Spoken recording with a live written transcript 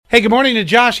Hey, good morning to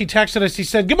Josh. He texted us. He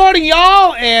said, good morning,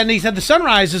 y'all. And he said, the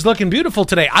sunrise is looking beautiful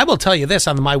today. I will tell you this.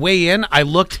 On my way in, I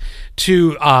looked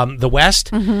to the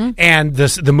west, and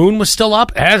the moon was still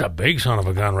up. It has a big son of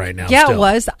a gun right now. Yeah, still. it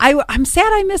was. I'm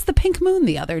sad I missed the pink moon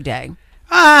the other day.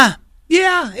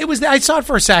 Yeah, it was. I saw it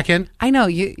for a second. I know.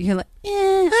 You're like,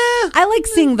 I like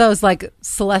seeing those like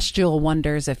celestial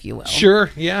wonders, if you will.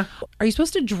 Sure, yeah. Are you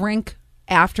supposed to drink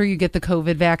after you get the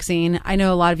COVID vaccine? I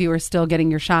know a lot of you are still getting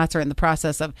your shots or in the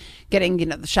process of getting,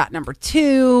 the shot number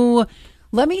 2.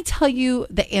 Let me tell you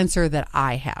the answer that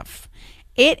I have.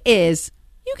 It is,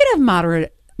 you can have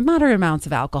moderate amounts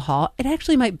of alcohol. It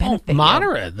actually might benefit you.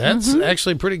 Moderate. That's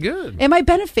actually pretty good. It might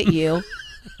benefit you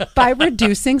by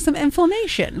reducing some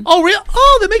inflammation. Oh, really?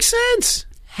 Oh, that makes sense.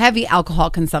 Heavy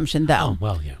alcohol consumption, though. Oh,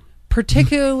 well, yeah.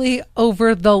 Particularly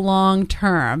over the long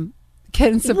term.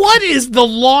 What is the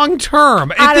long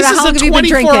term? I don't know. How long This have you been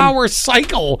is a drinking? 24-hour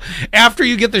cycle after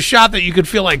you get the shot that you could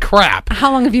feel like crap.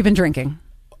 How long have you been drinking?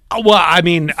 Well, I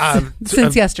mean...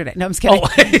 Since yesterday. No, I'm just kidding.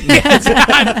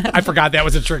 I forgot that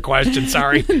was a trick question.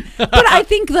 Sorry. But I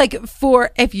think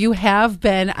if you have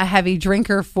been a heavy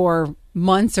drinker for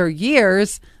months or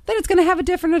years, then it's going to have a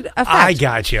different effect. I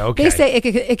got you. Okay. They say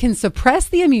it can suppress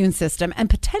the immune system and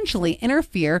potentially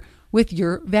interfere with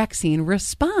your vaccine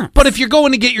response. But if you're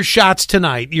going to get your shots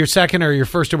tonight, your second or your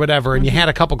first or whatever, and you had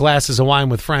a couple glasses of wine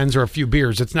with friends or a few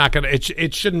beers, it's not going to,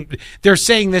 it shouldn't, they're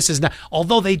saying this is not,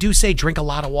 although they do say drink a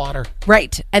lot of water.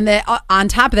 Right. And then on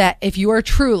top of that, if you are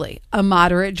truly a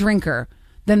moderate drinker,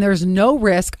 then there's no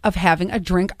risk of having a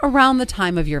drink around the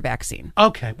time of your vaccine.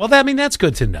 Okay. Well, that's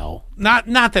good to know. Not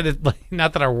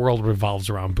that our world revolves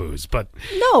around booze, but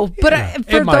no. But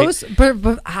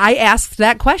but I asked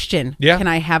that question. Yeah. Can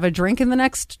I have a drink in the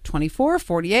next 24,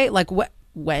 48? Like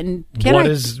when can I?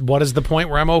 What is the point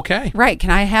where I'm okay? Right. Can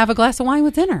I have a glass of wine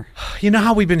with dinner? You know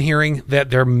how we've been hearing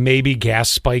that there may be gas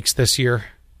spikes this year?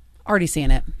 Already seeing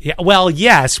it. Yeah, well,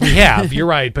 yes, we have. You're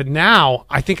right. But now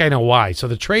I think I know why. So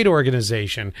the trade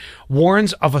organization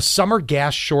warns of a summer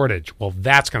gas shortage. Well,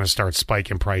 that's going to start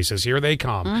spiking prices. Here they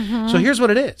come. So here's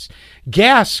what it is.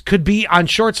 Gas could be on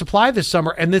short supply this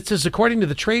summer. And this is according to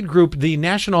the trade group, the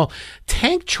National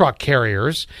Tank Truck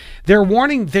Carriers. They're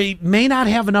warning they may not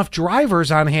have enough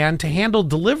drivers on hand to handle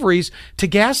deliveries to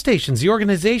gas stations. The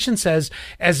organization says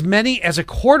as many as a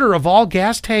quarter of all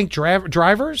gas tank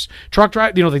drivers,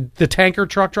 the tanker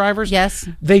truck drivers, yes,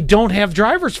 they don't have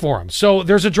drivers for them. So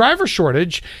there's a driver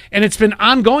shortage, and it's been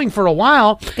ongoing for a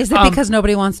while. Is it because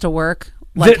nobody wants to work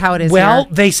how it is Well,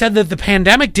 here? they said that the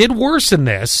pandemic did worsen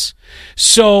this.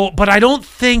 So, but I don't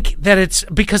think that it's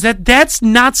because that's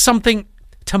not something,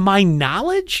 to my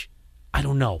knowledge, I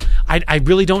don't know. I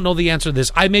really don't know the answer to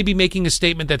this. I may be making a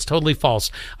statement that's totally false.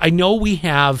 I know we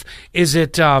have, is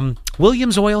it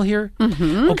Williams Oil here?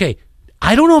 Okay.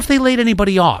 I don't know if they laid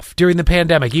anybody off during the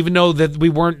pandemic, even though that we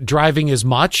weren't driving as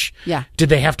much. Yeah. Did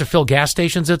they have to fill gas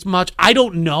stations as much? I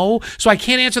don't know. So I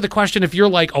can't answer the question if you're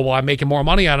like, oh, well, I'm making more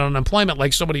money on unemployment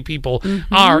like so many people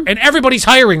are. And everybody's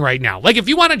hiring right now. Like if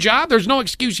you want a job, there's no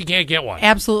excuse you can't get one.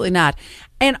 Absolutely not.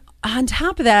 And on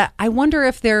top of that, I wonder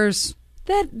if there's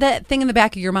that thing in the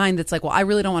back of your mind that's like, well, I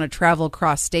really don't want to travel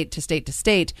across state to state to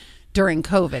state during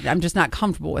COVID. I'm just not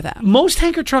comfortable with that. Most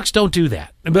tanker trucks don't do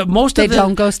that, but they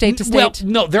don't go state to state. Well,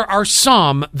 no, there are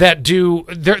some that do.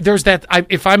 There's that.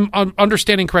 If I'm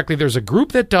understanding correctly, there's a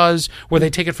group that does where they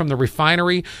take it from the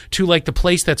refinery to like the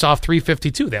place that's off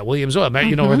 352, that Williams Oil.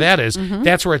 You know where that is.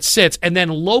 That's where it sits, and then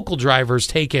local drivers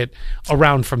take it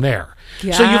around from there.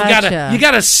 Gotcha. So you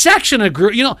got a section of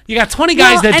group. You got 20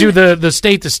 guys that do the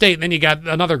state to state, and then you got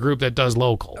another group that does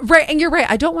local. Right, and you're right.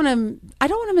 I don't want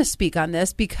to misspeak on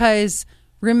this because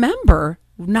remember,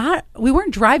 we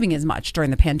weren't driving as much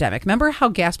during the pandemic. Remember how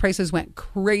gas prices went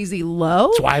crazy low?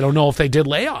 That's why I don't know if they did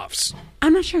layoffs.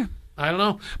 I'm not sure. I don't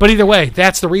know. But either way,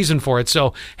 that's the reason for it.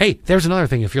 So, hey, there's another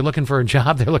thing. If you're looking for a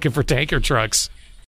job, they're looking for tanker trucks.